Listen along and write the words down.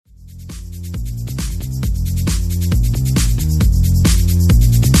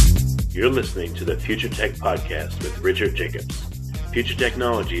You're listening to the Future Tech Podcast with Richard Jacobs. Future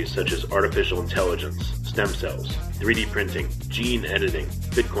technologies such as artificial intelligence, stem cells, 3D printing, gene editing,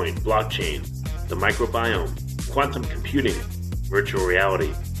 Bitcoin, blockchain, the microbiome, quantum computing, virtual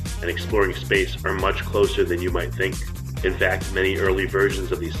reality, and exploring space are much closer than you might think. In fact, many early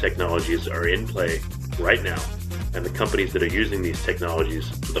versions of these technologies are in play right now, and the companies that are using these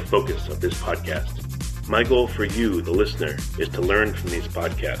technologies are the focus of this podcast. My goal for you, the listener, is to learn from these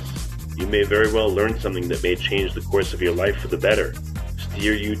podcasts. You may very well learn something that may change the course of your life for the better,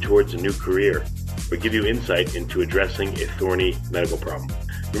 steer you towards a new career, or give you insight into addressing a thorny medical problem.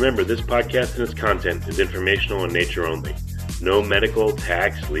 Remember, this podcast and its content is informational in nature only. No medical,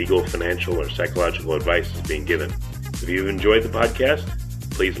 tax, legal, financial, or psychological advice is being given. If you've enjoyed the podcast,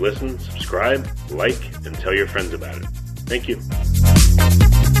 please listen, subscribe, like, and tell your friends about it. Thank you.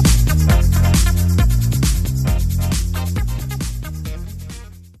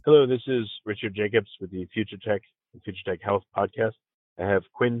 Hello, this is Richard Jacobs with the Future Tech and Future Tech Health podcast. I have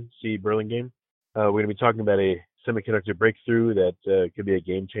Quinn C. Burlingame. We're going to be talking about a semiconductor breakthrough that could be a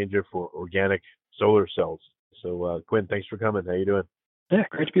game changer for organic solar cells. So, Quinn, thanks for coming. How you doing? Yeah,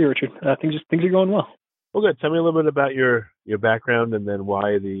 great to be here, Richard. Things are going well. Well, good. Tell me a little bit about your background and then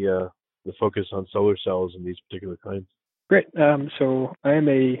why the focus on solar cells and these particular kinds. Great. So I am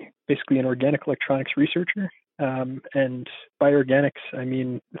basically an organic electronics researcher. And by organics, I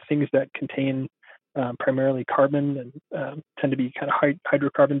mean things that contain primarily carbon and tend to be kind of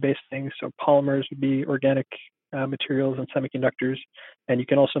hydrocarbon-based things. So polymers would be organic materials and semiconductors. And you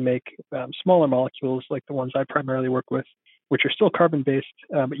can also make smaller molecules like the ones I primarily work with, which are still carbon-based,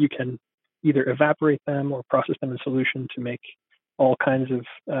 but you can either evaporate them or process them in solution to make all kinds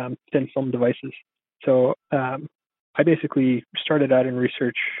of thin film devices. So I basically started out in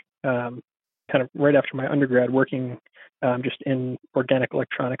research kind of right after my undergrad, working just in organic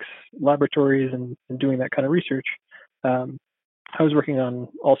electronics laboratories and doing that kind of research. I was working on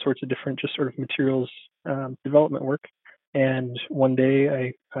all sorts of different just sort of materials development work. And one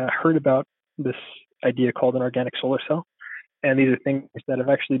day I heard about this idea called an organic solar cell. And these are things that have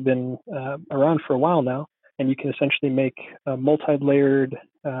actually been around for a while now. And you can essentially make a multi-layered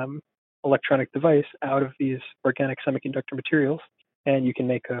electronic device out of these organic semiconductor materials. And you can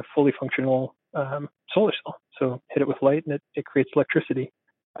make a fully functional solar cell. So hit it with light and it creates electricity.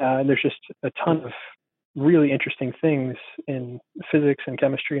 And there's just a ton of really interesting things in physics and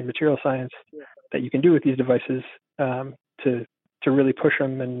chemistry and material science that you can do with these devices to really push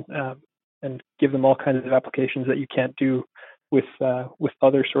them and give them all kinds of applications that you can't do with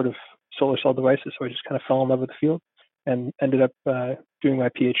other sort of solar cell devices. So I just kind of fell in love with the field and ended up doing my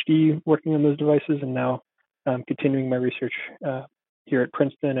Ph.D. working on those devices, and now continuing my research here at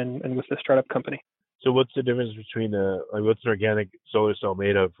Princeton and with the startup company. So what's the difference between what's an organic solar cell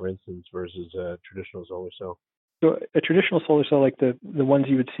made of, for instance, versus a traditional solar cell? So a traditional solar cell, like the ones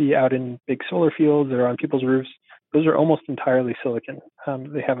you would see out in big solar fields or on people's roofs, those are almost entirely silicon.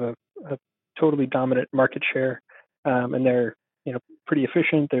 They have a totally dominant market share, and they're pretty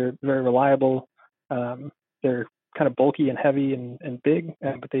efficient. They're very reliable. They're kind of bulky and heavy and big,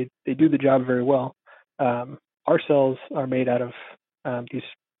 but they do the job very well. Our cells are made out of these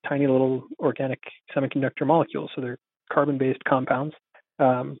tiny little organic semiconductor molecules. So they're carbon-based compounds.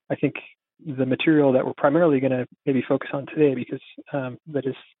 I think the material that we're primarily going to maybe focus on today, because that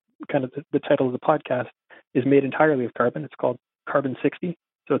is kind of the title of the podcast, is made entirely of carbon. It's called carbon-60.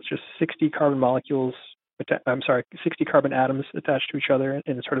 So it's just 60 carbon molecules, 60 carbon atoms attached to each other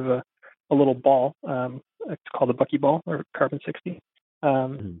in sort of a little ball. It's called a Buckyball, or carbon-60.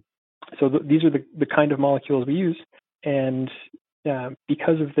 So these are the kind of molecules we use. And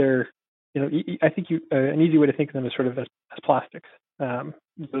because of their, I think an easy way to think of them is sort of as plastics.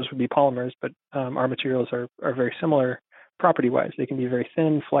 Those would be polymers, but our materials are very similar property-wise. They can be very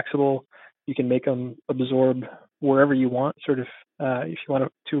thin, flexible. You can make them absorb wherever you want. Sort of, if you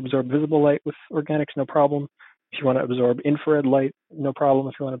want to absorb visible light with organics, no problem. If you want to absorb infrared light, no problem.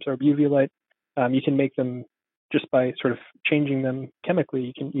 If you want to absorb UV light, you can make them just by sort of changing them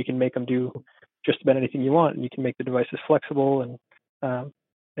chemically. You can make them do just about anything you want, and you can make the devices flexible, and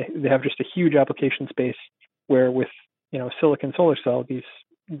they have just a huge application space where with silicon solar cell,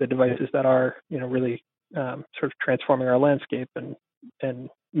 the devices that are really sort of transforming our landscape and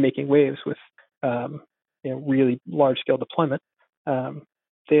making waves with really large scale deployment,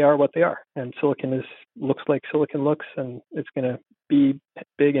 they are what they are. And silicon looks like silicon looks, and it's going to be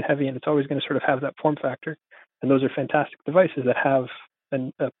big and heavy, and it's always going to sort of have that form factor. And those are fantastic devices that have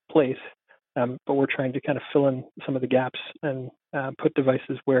a place. But we're trying to kind of fill in some of the gaps and put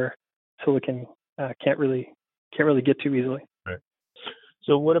devices where silicon can't really get to easily. Right.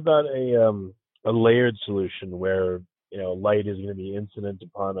 So what about a layered solution where light is going to be incident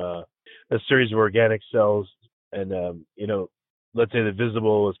upon a series of organic cells, and let's say the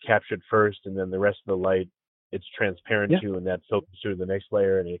visible is captured first, and then the rest of the light it's transparent Yeah, to, and that filters through the next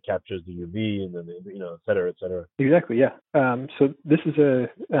layer, and it captures the UV, and then et cetera, et cetera. exactly. Yeah. So this is a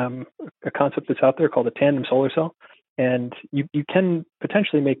concept that's out there called a tandem solar cell, and you can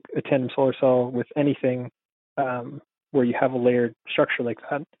potentially make a tandem solar cell with anything where you have a layered structure like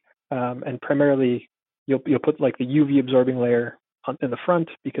that, and primarily you'll put like the UV absorbing layer in the front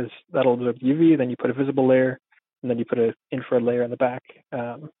because that'll absorb the UV. Then you put a visible layer, and then you put an infrared layer in the back,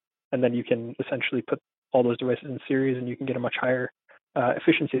 and then you can essentially put all those devices in series, and you can get a much higher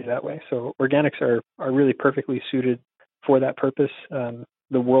efficiency that way. So organics are really perfectly suited for that purpose.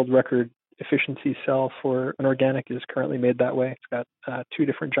 The world record efficiency cell for an organic is currently made that way. It's got two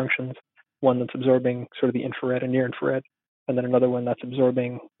different junctions, one that's absorbing sort of the infrared and near infrared, and then another one that's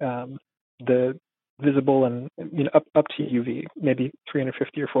absorbing the visible and up to UV, maybe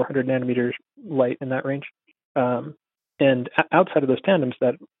 350 or 400 nanometers light in that range. And outside of those tandems,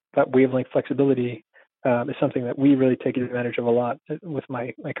 that wavelength flexibility is something that we really take advantage of a lot with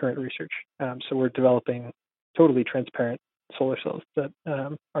my current research. So we're developing totally transparent solar cells that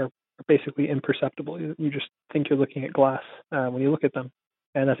are basically imperceptible. You just think you're looking at glass when you look at them,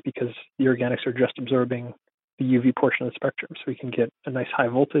 and that's because the organics are just absorbing the UV portion of the spectrum. So we can get a nice high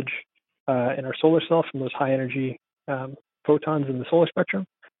voltage in our solar cell from those high energy photons in the solar spectrum,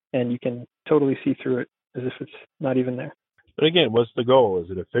 and you can totally see through it as if it's not even there. But again, what's the goal?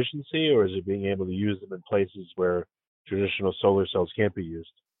 Is it efficiency, or is it being able to use them in places where traditional solar cells can't be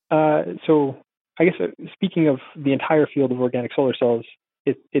used? So I guess speaking of the entire field of organic solar cells,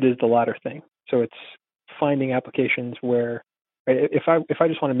 it is the latter thing. So it's finding applications where, right, if I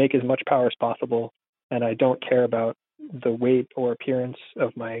just want to make as much power as possible, and I don't care about the weight or appearance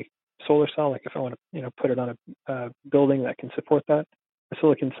of my solar cell, like if I want to put it on a building that can support that, a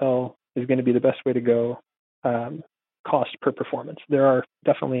silicon cell is going to be the best way to go. Cost per performance. There are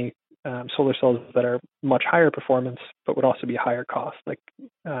definitely solar cells that are much higher performance, but would also be higher cost, like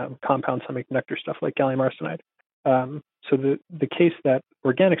compound semiconductor stuff like gallium arsenide. So the case that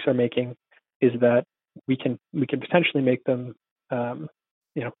organics are making is that we can potentially make them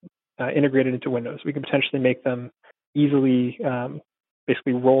integrated into Windows. We can potentially make them easily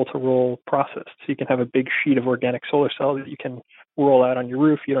basically roll to roll processed. So you can have a big sheet of organic solar cell that you can roll out on your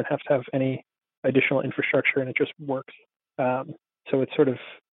roof. You don't have to have any additional infrastructure, and it just works. So it's sort of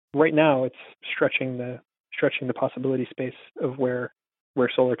right now it's stretching the possibility space of where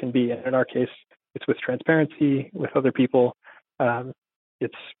solar can be. And in our case, it's with transparency. With other people,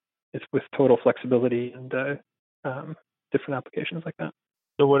 it's with total flexibility and different applications like that.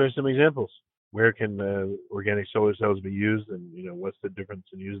 So, what are some examples? Where can organic solar cells be used, and what's the difference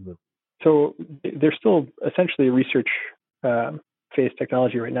in using them? So they're still essentially a research phase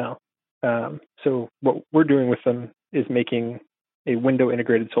technology right now. So what we're doing with them is making a window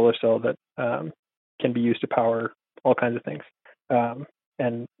integrated solar cell that can be used to power all kinds of things.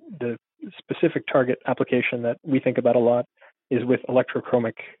 And the specific target application that we think about a lot is with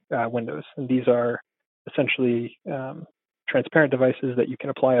electrochromic windows. And these are essentially transparent devices that you can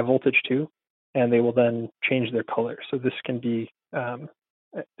apply a voltage to, and they will then change their color. So this can be,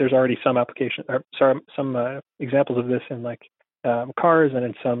 there's already some examples of this in like cars and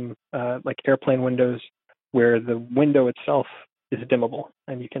in some like airplane windows where the window itself is dimmable,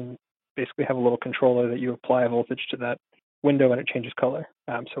 and you can basically have a little controller that you apply a voltage to that window and it changes color.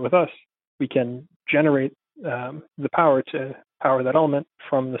 So with us, we can generate the power to power that element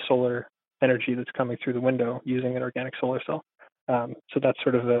from the solar energy that's coming through the window using an organic solar cell. So that's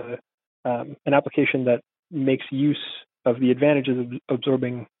sort of an application that makes use of the advantages of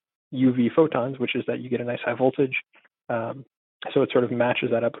absorbing UV photons, which is that you get a nice high voltage. So it sort of matches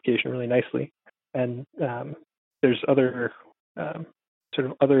that application really nicely. And there's other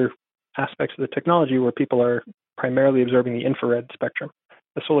other aspects of the technology where people are primarily absorbing the infrared spectrum.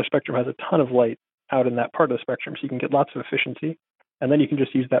 The solar spectrum has a ton of light out in that part of the spectrum, so you can get lots of efficiency, and then you can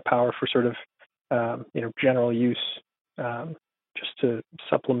just use that power for sort of general use, just to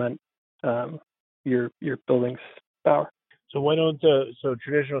supplement your building's power. So why don't so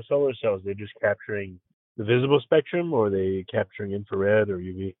traditional solar cells, they're just capturing the visible spectrum, or are they capturing infrared or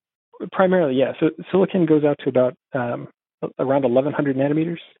UV? Primarily, yeah. So silicon goes out to about around 1100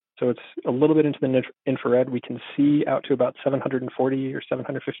 nanometers. So it's a little bit into the infrared. We can see out to about 740 or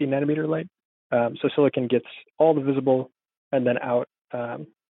 750 nanometer light. So silicon gets all the visible and then out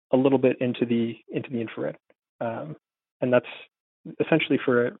a little bit into the infrared. And that's essentially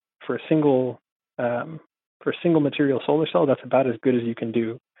for a single a single material solar cell, that's about as good as you can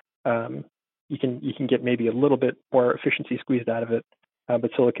do. You can get maybe a little bit more efficiency squeezed out of it,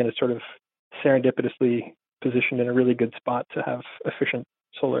 but silicon is sort of serendipitously positioned in a really good spot to have efficient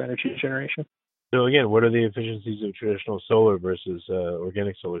solar energy generation. So again, what are the efficiencies of traditional solar versus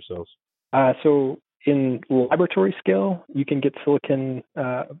organic solar cells? So in laboratory scale, you can get silicon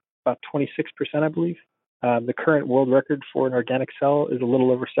about 26%, I believe. The current world record for an organic cell is a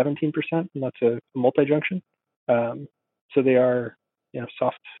little over 17%, and that's a multi-junction. So they are,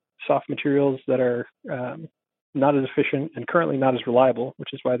 soft materials that are not as efficient and currently not as reliable,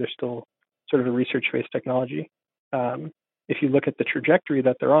 which is why they're still sort of a research-based technology. If you look at the trajectory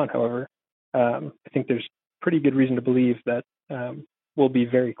that they're on, however, I think there's pretty good reason to believe that we'll be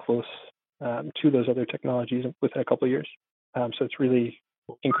very close to those other technologies within a couple of years. So it's really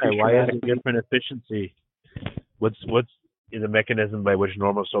increased. Why is it different efficiency? What's the mechanism by which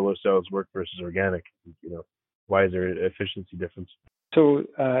normal solar cells work versus organic? Why is there an efficiency difference? So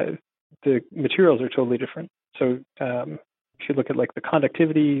the materials are totally different. So if you look at like the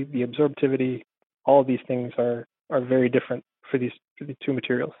conductivity, the absorptivity, all of these things are very different for the two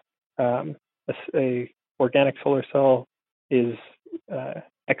materials. A organic solar cell is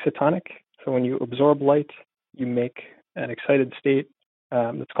excitonic. So when you absorb light, you make an excited state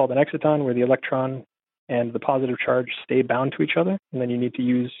that's called an exciton, where the electron and the positive charge stay bound to each other, and then you need to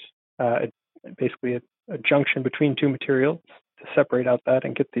use basically a junction between two materials to separate out that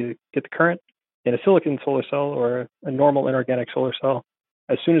and get the current. In a silicon solar cell or a normal inorganic solar cell,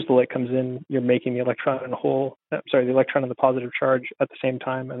 as soon as the light comes in, you're making the electron and the electron and the positive charge at the same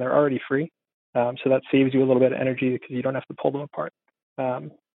time, and they're already free. So that saves you a little bit of energy because you don't have to pull them apart.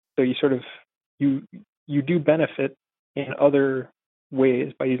 So you sort of you do benefit in other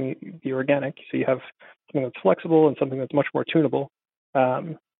ways by using the organic. So you have something that's flexible and something that's much more tunable,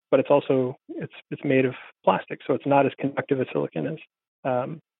 but it's also it's made of plastic, so it's not as conductive as silicon is,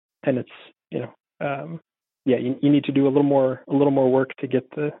 and it's you need to do a little more work to get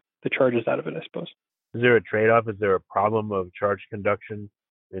the charges out of it, I suppose. Is there a trade-off? Is there a problem of charge conduction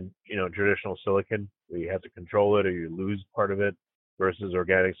in traditional silicon where you have to control it or you lose part of it versus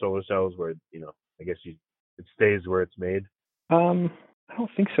organic solar cells where I guess it stays where it's made? I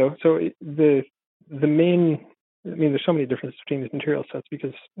don't think so. So the main, there's so many differences between these material sets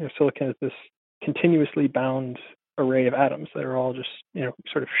because silicon is this continuously bound array of atoms that are all just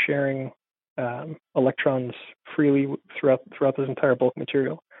sort of sharing electrons freely throughout this entire bulk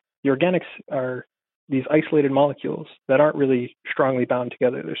material. The organics are these isolated molecules that aren't really strongly bound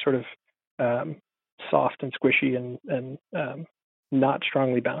together. They're sort of soft and squishy and not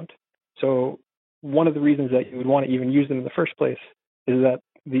strongly bound. So one of the reasons that you would want to even use them in the first place is that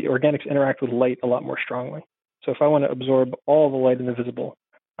the organics interact with light a lot more strongly. So if I want to absorb all the light in the visible,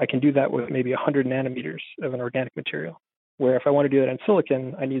 I can do that with maybe 100 nanometers of an organic material, where if I want to do that in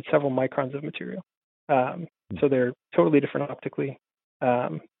silicon, I need several microns of material. So they're totally different optically,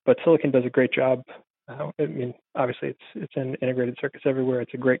 but silicon does a great job. Obviously it's in integrated circuits everywhere.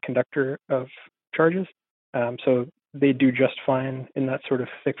 It's a great conductor of charges. So they do just fine in that sort of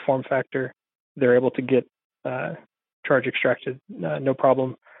thick form factor. They're able to get charge extracted, no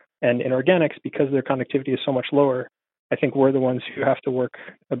problem. And in organics, because their conductivity is so much lower, I think we're the ones who have to work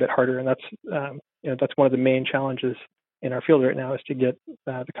a bit harder. And that's one of the main challenges in our field right now, is to get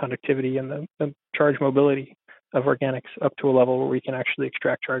the conductivity and the charge mobility of organics up to a level where we can actually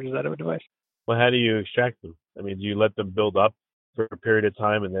extract charges out of a device. Well, how do you extract them? Do you let them build up for a period of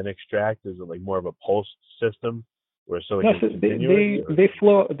time and then extract? Is it like more of a pulse system where silicon continues? They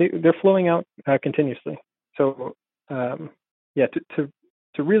flow. They're flowing out continuously. So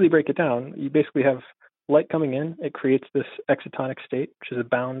to really break it down, you basically have light coming in. It creates this excitonic state, which is a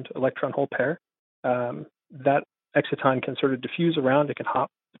bound electron hole pair. That exciton can sort of diffuse around. It can hop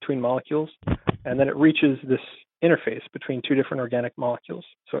between molecules, and then it reaches this interface between two different organic molecules.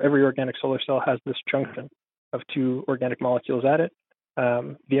 So every organic solar cell has this junction of two organic molecules at it.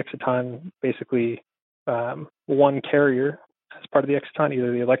 The exciton, basically, one carrier as part of the exciton,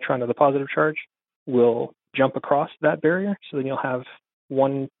 either the electron or the positive charge, will jump across that barrier. So then you'll have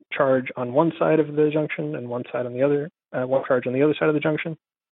one charge on one side of the junction and one side on the other, one charge on the other side of the junction,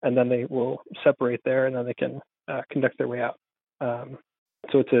 and then they will separate there, and then they can conduct their way out.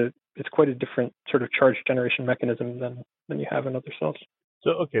 So it's quite a different sort of charge generation mechanism than you have in other cells.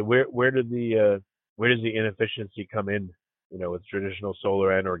 So okay, where does the inefficiency come in? With traditional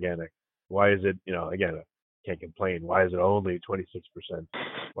solar and organic, why is it? Again, I can't complain. Why is it only 26%?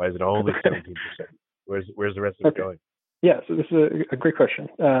 Why is it only 17%? Where's the rest of it going? Yeah, so this is a great question.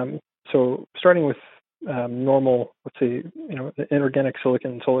 So starting with normal, let's say, the inorganic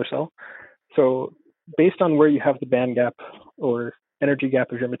silicon solar cell. So based on where you have the band gap or energy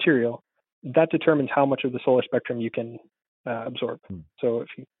gap of your material, that determines how much of the solar spectrum you can absorb. So if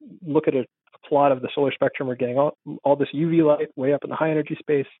you look at a plot of the solar spectrum, we're getting all this UV light way up in the high energy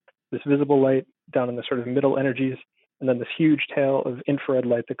space, this visible light down in the sort of middle energies, and then this huge tail of infrared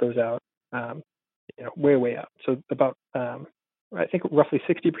light that goes out, way out. So about, I think roughly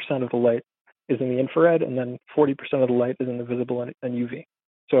 60% of the light is in the infrared, and then 40% of the light is in the visible and UV.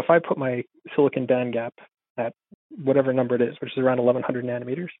 So if I put my silicon band gap at whatever number it is, which is around 1100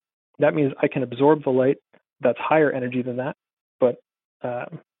 nanometers, that means I can absorb the light that's higher energy than that, but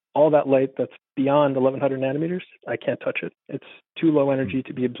all that light that's beyond 1100 nanometers, I can't touch it. It's too low energy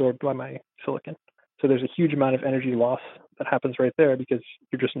to be absorbed by my silicon. So there's a huge amount of energy loss that happens right there because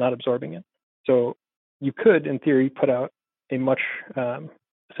you're just not absorbing it. So you could, in theory, put out a much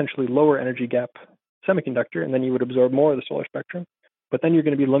essentially lower energy gap semiconductor, and then you would absorb more of the solar spectrum. But then you're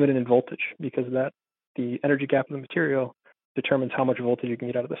going to be limited in voltage because the energy gap of the material determines how much voltage you can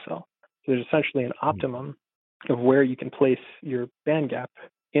get out of the cell. So there's essentially an optimum of where you can place your band gap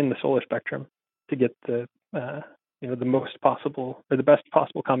in the solar spectrum to get the most possible or the best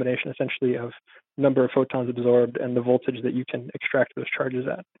possible combination essentially of number of photons absorbed and the voltage that you can extract those charges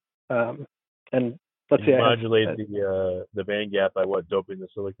at. And let's say modulate the band gap by what, doping the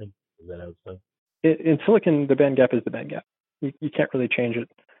silicon? Is that how it's done? In silicon, the band gap is the band gap. You can't really change it.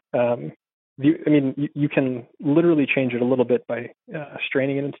 You can literally change it a little bit by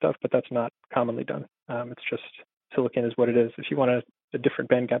straining it and stuff, but that's not commonly done. It's just silicon is what it is. If you want a different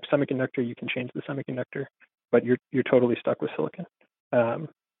band gap semiconductor, you can change the semiconductor, but you're totally stuck with silicon.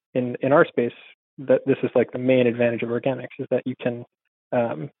 In our space, this is like the main advantage of organics is that you can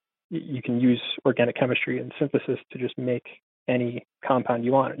use organic chemistry and synthesis to just make any compound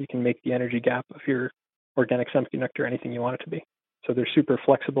you want. You can make the energy gap of your organic semiconductor anything you want it to be. So they're super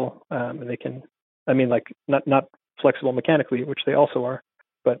flexible, and they can, not flexible mechanically, which they also are,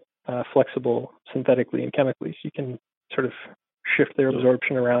 but flexible synthetically and chemically. So you can sort of shift their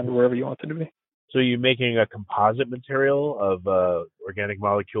absorption around wherever you want them to be. So you're making a composite material of organic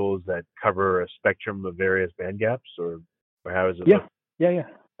molecules that cover a spectrum of various band gaps, or how is it? Yeah.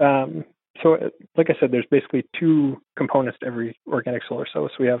 So like I said, there's basically two components to every organic solar cell.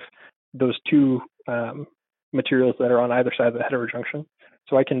 So we have those two materials that are on either side of the heterojunction.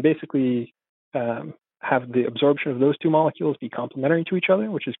 So I can basically have the absorption of those two molecules be complementary to each other,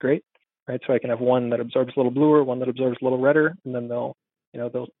 which is great, right? So I can have one that absorbs a little bluer, one that absorbs a little redder, and then they'll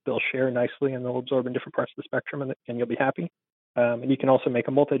share nicely and they'll absorb in different parts of the spectrum, and you'll be happy. And you can also make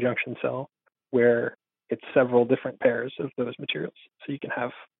a multi-junction cell where it's several different pairs of those materials. So you can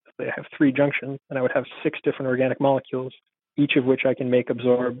have 3 junctions, and I would have 6 different organic molecules, each of which I can make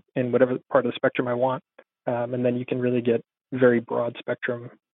absorb in whatever part of the spectrum I want. And then you can really get very broad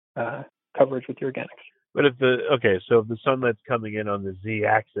spectrum coverage with your organics. But if the sunlight's coming in on the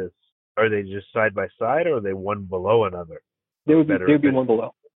z-axis, are they just side by side, or are they one below another? They would be one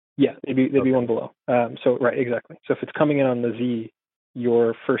below. Yeah, they'd be one below. So right, exactly. So if it's coming in on the z,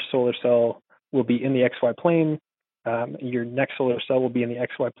 your first solar cell will be in the XY plane. Your next solar cell will be in the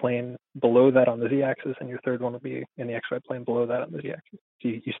XY plane below that on the z-axis, and your third one will be in the XY plane below that on the z-axis. So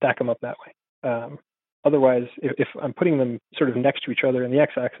you stack them up that way. Otherwise, if I'm putting them sort of next to each other in the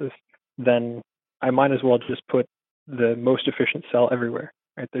x-axis, then I might as well just put the most efficient cell everywhere.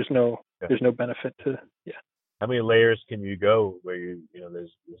 Right? There's no benefit to. How many layers can you go where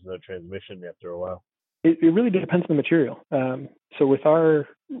there's no transmission after a while? It really depends on the material. So with our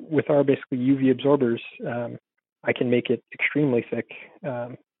basically UV absorbers, I can make it extremely thick.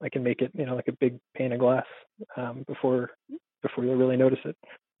 I can make it like a big pane of glass before you'll really notice it.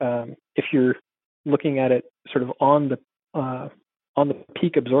 If you're looking at it sort of on the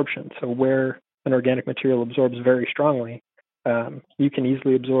peak absorption, so where an organic material absorbs very strongly, you can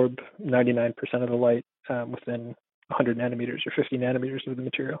easily absorb 99% of the light within 100 nanometers or 50 nanometers of the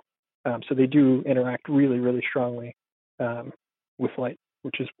material. So they do interact really, really strongly with light,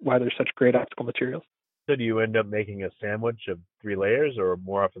 which is why they're such great optical materials. So do you end up making a sandwich of 3 layers, or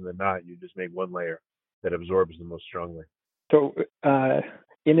more often than not, you just make one layer that absorbs the most strongly? So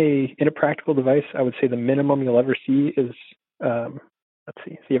in a practical device, I would say the minimum you'll ever see is, let's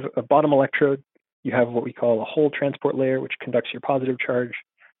see, so you have a bottom electrode, you have what we call a hole transport layer, which conducts your positive charge.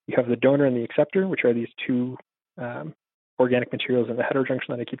 You have the donor and the acceptor, which are these 2 organic materials in the heterojunction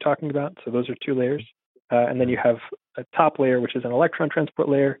that I keep talking about. So those are 2 layers. And then you have a top layer, which is an electron transport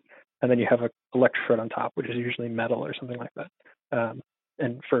layer. And then you have an electrode on top, which is usually metal or something like that.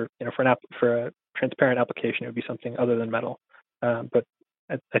 And for a transparent application, it would be something other than metal. But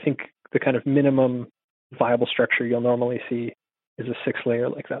I think the kind of minimum viable structure you'll normally see is a 6-layer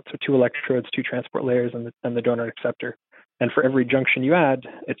like that. So 2 electrodes, 2 transport layers, and the donor acceptor. And for every junction you add,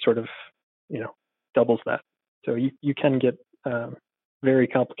 it sort of, doubles that. So you can get very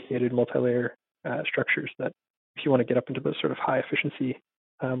complicated multi-layer structures that, if you want to get up into those sort of high efficiency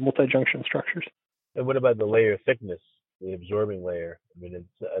multi-junction structures. And what about the layer thickness, the absorbing layer? I mean,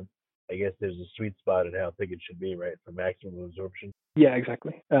 it's I guess there's a sweet spot in how thick it should be, right, for maximum absorption. Yeah,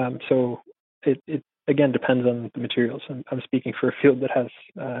 exactly. So it again depends on the materials. And I'm speaking for a field that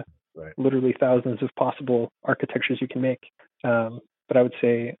has literally thousands of possible architectures you can make. But I would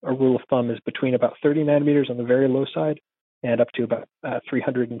say a rule of thumb is between about 30 nanometers on the very low side and up to about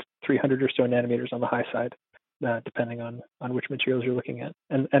 300 or so nanometers on the high side, depending on which materials you're looking at.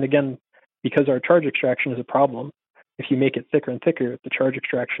 And again, because our charge extraction is a problem, if you make it thicker and thicker, the charge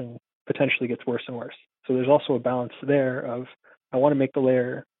extraction potentially gets worse and worse. So there's also a balance there of, I want to make the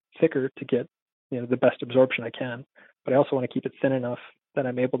layer thicker to get the best absorption I can, but I also want to keep it thin enough that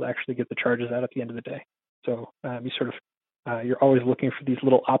I'm able to actually get the charges out at the end of the day. So you sort of you're always looking for these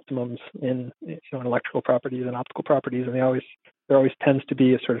little optimums in in electrical properties and optical properties, and there always tends to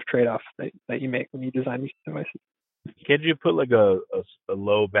be a sort of trade-off that you make when you design these devices. Can't you put like a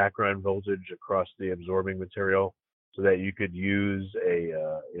low background voltage across the absorbing material so that you could use a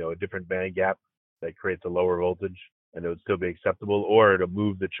different band gap that creates a lower voltage and it would still be acceptable, or to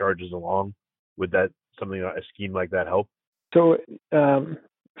move the charges along? Would that a scheme like that help? So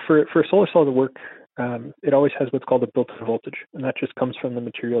for a solar cell to work, it always has what's called a built-in voltage, and that just comes from the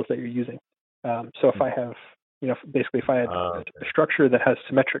materials that you're using. So if I have, basically if I had a structure that has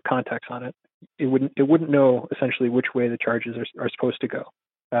symmetric contacts on it, it wouldn't know essentially which way the charges are supposed to go.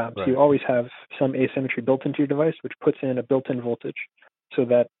 So you always have some asymmetry built into your device, which puts in a built-in voltage, so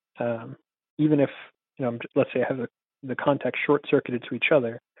that even if let's say I have the contacts short-circuited to each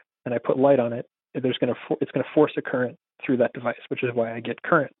other, and I put light on it, it's going to force a current through that device, which is why I get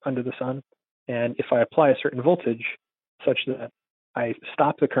current under the sun. And if I apply a certain voltage such that I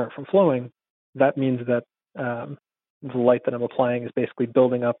stop the current from flowing, that means that the light that I'm applying is basically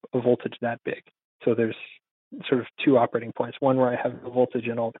building up a voltage that big. So there's sort of 2 operating points: one where I have the voltage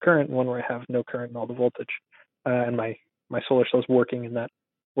and all the current, and one where I have no current and all the voltage. And my solar cell is working in that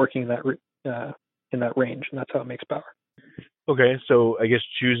range, and that's how it makes power. Okay, so I guess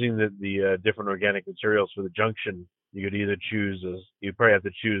choosing the different organic materials for the junction, you could either choose you'd probably have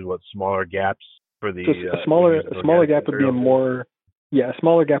to choose smaller gaps for the. So a smaller gap would be a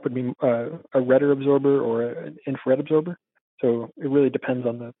smaller gap would be a redder absorber or an infrared absorber. So it really depends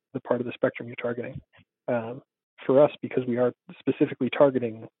on the part of the spectrum you're targeting. For us, because we are specifically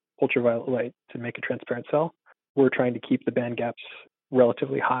targeting ultraviolet light to make a transparent cell, we're trying to keep the band gaps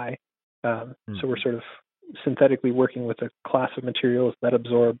relatively high. So we're sort of synthetically working with a class of materials that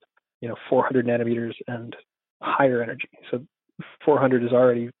absorb 400 nanometers and higher energy. So 400 is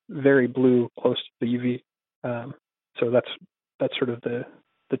already very blue, close to the UV. So that's sort of the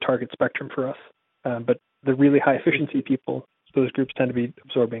target spectrum for us. But the really high efficiency people, those groups tend to be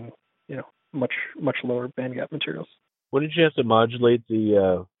absorbing much lower band gap materials. Wouldn't you have to modulate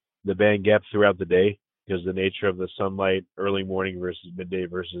the band gap throughout the day, because the nature of the sunlight, early morning versus midday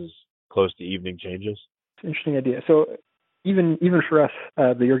versus close to evening, changes? It's an interesting idea. So even for us,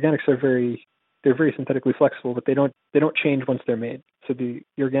 the organics are very synthetically flexible, but they don't change once they're made. So the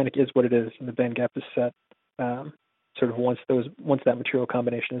organic is what it is, and the band gap is set sort of once that material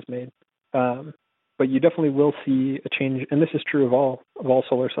combination is made. But you definitely will see a change, and this is true of all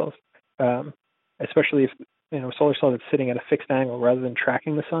solar cells, especially if a solar cell that's sitting at a fixed angle rather than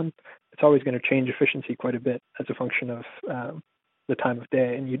tracking the sun. It's always going to change efficiency quite a bit as a function of the time of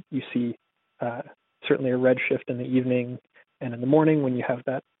day, and you see certainly a red shift in the evening and in the morning when you have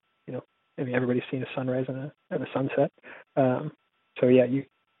that. Everybody's seen a sunrise and a sunset. So yeah,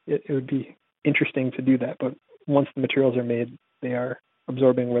 it would be interesting to do that, but once the materials are made, they are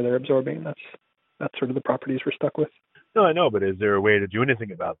absorbing where they're absorbing. That's sort of the properties we're stuck with. No, I know, but is there a way to do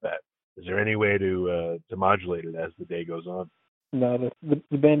anything about that? Is there any way to modulate it as the day goes on? No,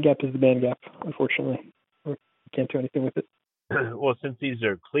 the band gap is the band gap, unfortunately. We can't do anything with it. Well, since these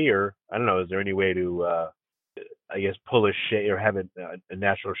are clear, I don't know, is there any way to, pull a shade or have a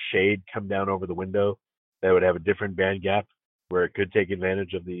natural shade come down over the window that would have a different band gap where it could take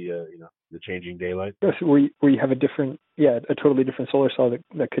advantage of the changing daylight? Yes, where you have a totally different solar cell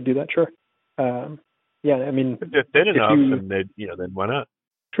that could do that, sure. If they're thin enough, then why not?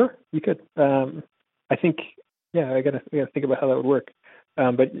 Sure, you could. I think, I gotta think about how that would work.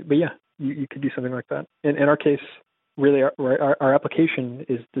 But yeah, you could do something like that. In our case, really, our application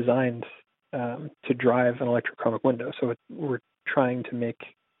is designed to drive an electrochromic window. So we're trying to make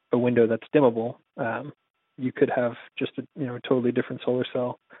a window that's dimmable, you could have just a totally different solar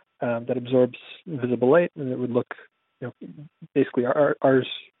cell that absorbs visible light, and it would look, basically our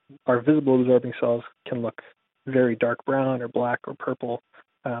visible absorbing cells can look very dark brown or black or purple,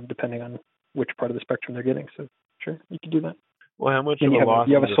 depending on which part of the spectrum they're getting. So sure, you could do that. Well, how much And of a loss?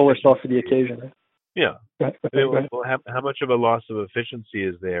 You have a solar cell for the occasion, right? Yeah. Go ahead. Well, how much of a loss of efficiency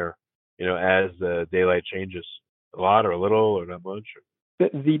is there, as the daylight changes? A lot or a little or not much?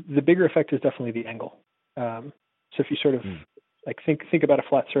 The bigger effect is definitely the angle. So if you sort of like think about a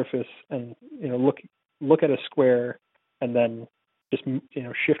flat surface and look at a square and then just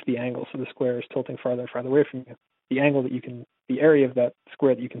shift the angle so the square is tilting farther and farther away from you, the area of that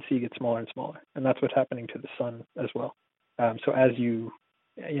square that you can see gets smaller and smaller, and that's what's happening to the sun as well. So as you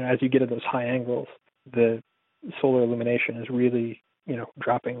get at those high angles, the solar illumination is really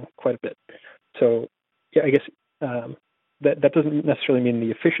dropping quite a bit. So yeah, I guess that doesn't necessarily mean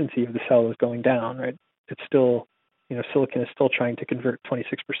the efficiency of the cell is going down, right? It's still silicon is still trying to convert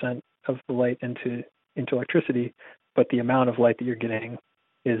 26% of the light into electricity, but the amount of light that you're getting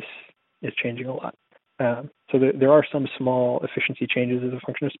is changing a lot. So there are some small efficiency changes as a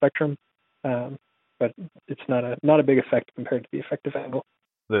function of spectrum, but it's not a big effect compared to the effective angle.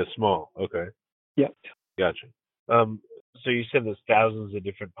 They're small, okay. Yeah. Gotcha. So you said there's thousands of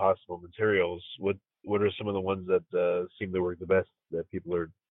different possible materials. What are some of the ones that seem to work the best that people are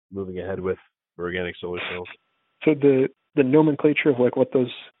moving ahead with for organic solar cells? So the nomenclature of like what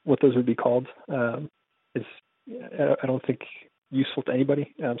those would be called is I don't think useful to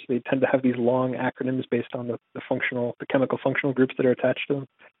anybody. So they tend to have these long acronyms based on the chemical functional groups that are attached to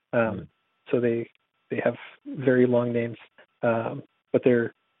them. So they have very long names, but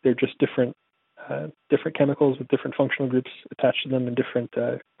they're just different chemicals with different functional groups attached to them in different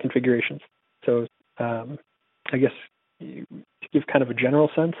configurations. So I guess to give kind of a general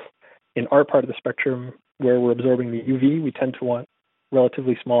sense, in our part of the spectrum where we're absorbing the UV, we tend to want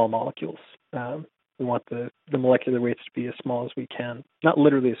relatively small molecules. We want the molecular weights to be as small as we can, not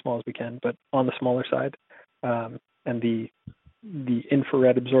literally as small as we can, but on the smaller side. And the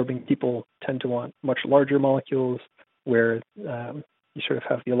infrared absorbing people tend to want much larger molecules where you sort of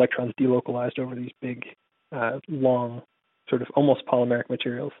have the electrons delocalized over these big, long, sort of almost polymeric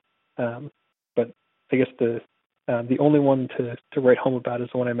materials. But I guess the only one to write home about is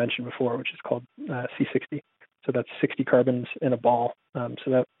the one I mentioned before, which is called C60. So that's 60 carbons in a ball.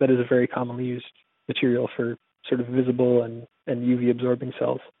 So that is a very commonly used material for sort of visible and UV absorbing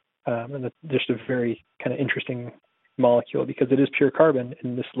cells. And that's just a very kind of interesting molecule because it is pure carbon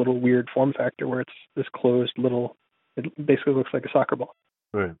in this little weird form factor where it's this closed little, it basically looks like a soccer ball.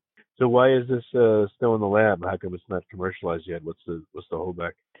 Right. So why is this still in the lab? How come it's not commercialized yet? What's the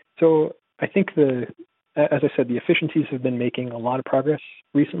holdback? So I think as I said, the efficiencies have been making a lot of progress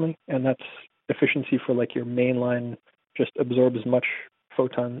recently, and that's efficiency for like your mainline, just absorb as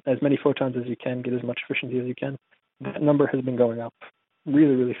many photons as you can, get as much efficiency as you can. That number has been going up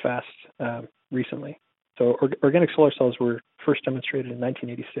really, really fast recently. So organic solar cells were first demonstrated in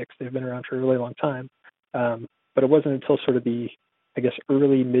 1986. They've been around for a really long time, but it wasn't until sort of the, I guess,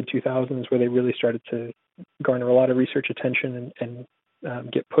 early mid-2000s where they really started to garner a lot of research attention and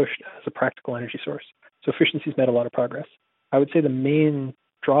get pushed as a practical energy source. So efficiency's made a lot of progress. I would say the main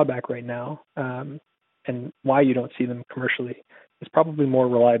drawback right now, and why you don't see them commercially, is probably more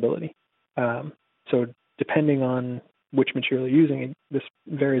reliability. So depending on which material you're using, this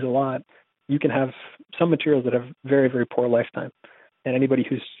varies a lot. You can have some materials that have very, very poor lifetime. And anybody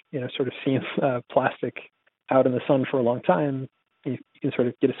who's sort of seen plastic out in the sun for a long time, you can sort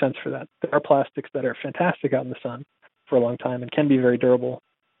of get a sense for that. There are plastics that are fantastic out in the sun for a long time and can be very durable,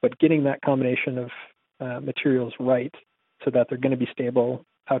 but getting that combination of materials right so that they're going to be stable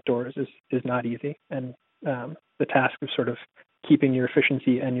outdoors is not easy. And the task of sort of keeping your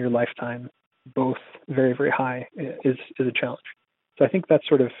efficiency and your lifetime both very, very high is a challenge. So I think that's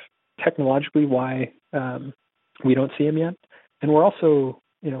sort of technologically why we don't see them yet. And we're also,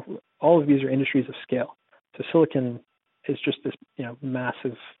 all of these are industries of scale. So silicon is just this,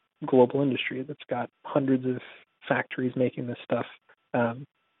 massive global industry that's got hundreds of factories making this stuff.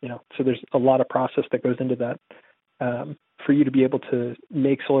 So there's a lot of process that goes into that for you to be able to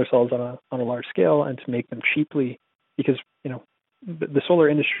make solar cells on a large scale and to make them cheaply, because the solar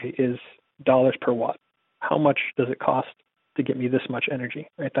industry is dollars per watt. How much does it cost to get me this much energy?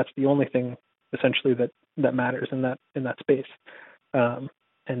 Right, that's the only thing essentially that matters in that space.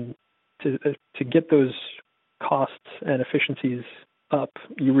 And to get those costs and efficiencies up,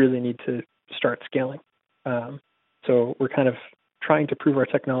 you really need to start scaling. So we're kind of trying to prove our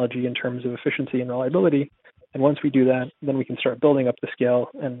technology in terms of efficiency and reliability. And once we do that, then we can start building up the scale.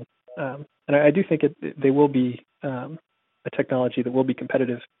 And And I do think they will be a technology that will be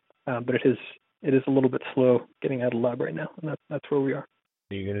competitive, but it is a little bit slow getting out of the lab right now, and that's where we are.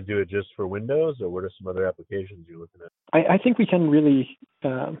 Are you going to do it just for Windows, or what are some other applications you're looking at? I think we can really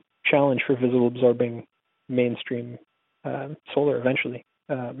challenge for visible absorbing mainstream solar eventually.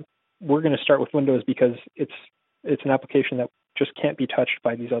 We're going to start with Windows because it's an application that just can't be touched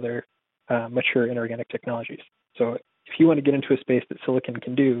by these other mature inorganic technologies. So if you want to get into a space that silicon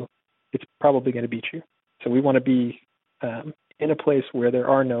can do, it's probably going to beat you. So we want to be in a place where there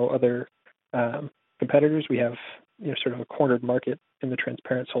are no other competitors. We have sort of a cornered market in the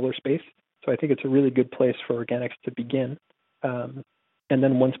transparent solar space. So I think it's a really good place for organics to begin. And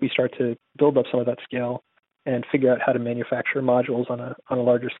then once we start to build up some of that scale and figure out how to manufacture modules on a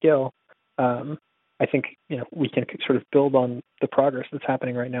larger scale, I think we can sort of build on the progress that's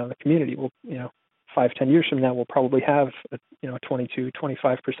happening right now in the community. We'll 5-10 years from now, we'll probably have a 22-25%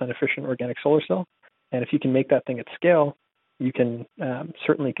 efficient organic solar cell. And if you can make that thing at scale, you can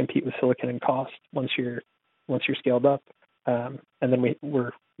certainly compete with silicon in cost once you're scaled up. And then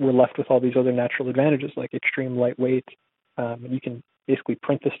we're left with all these other natural advantages like extreme lightweight. And you can basically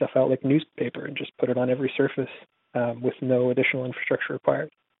print this stuff out like newspaper and just put it on every surface with no additional infrastructure required.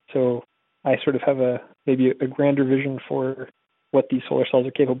 So I sort of have maybe a grander vision for what these solar cells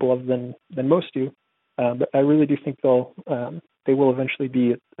are capable of than most do. But I really do think they will eventually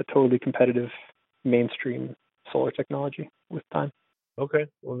be a totally competitive mainstream solar technology with time. Okay,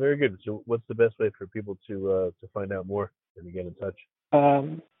 well, very good. So what's the best way for people to find out more and to get in touch?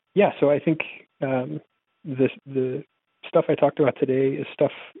 So I think the stuff I talked about today is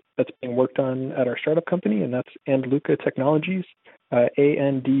stuff that's being worked on at our startup company, and that's Andaluca Technologies,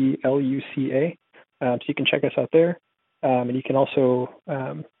 Andluca. So you can check us out there. And you can also,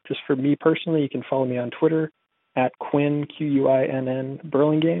 just for me personally, you can follow me on Twitter at Quinn, Quinn,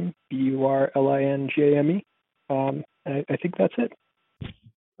 Burlingame, Burlingame. I think that's it.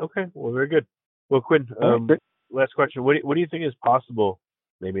 Okay, well, very good. Well, Quinn, last question. What do you think is possible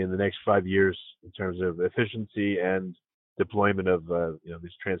maybe in the next 5 years in terms of efficiency and deployment of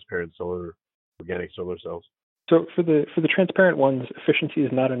these transparent organic solar cells? So for the transparent ones, efficiency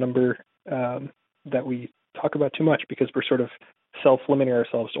is not a number that we talk about too much because we're sort of self-limiting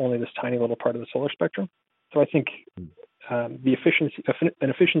ourselves to only this tiny little part of the solar spectrum. So I think an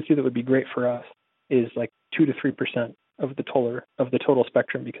efficiency that would be great for us is like 2 to 3% of the total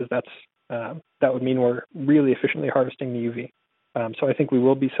spectrum, because that would mean we're really efficiently harvesting the UV. So I think we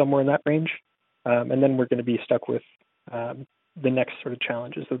will be somewhere in that range, and then we're going to be stuck with the next sort of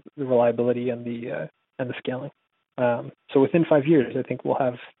challenges of the reliability and the scaling. So within 5 years, I think we'll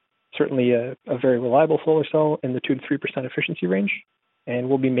have certainly a very reliable solar cell in the 2 to 3% efficiency range, and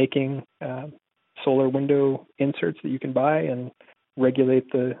we'll be making solar window inserts that you can buy and regulate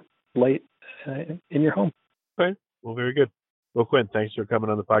the light in your home. Okay. Well, very good. Well, Quinn, thanks for coming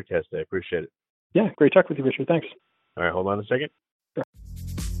on the podcast today. I appreciate it. Yeah, great talk with you, Richard. Thanks. All right, hold on a second. Sure.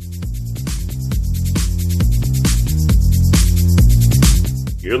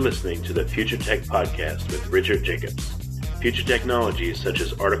 You're listening to the Future Tech Podcast with Richard Jacobs. Future technologies such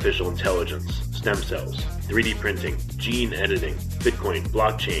as artificial intelligence, stem cells, 3D printing, gene editing, Bitcoin,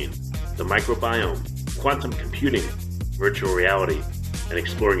 blockchain, the microbiome, quantum computing, virtual reality, and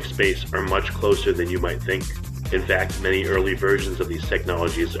exploring space are much closer than you might think. In fact, many early versions of these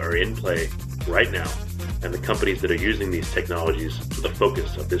technologies are in play right now, and the companies that are using these technologies are the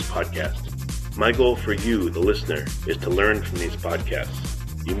focus of this podcast. My goal for you, the listener, is to learn from these podcasts.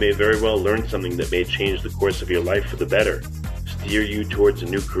 You may very well learn something that may change the course of your life for the better, steer you towards a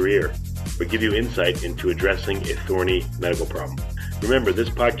new career, or give you insight into addressing a thorny medical problem. Remember, this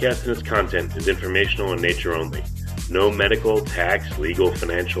podcast and its content is informational in nature only. No medical, tax, legal,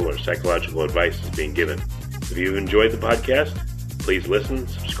 financial, or psychological advice is being given. If you've enjoyed the podcast, please listen,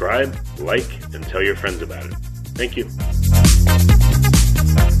 subscribe, like, and tell your friends about it. Thank you.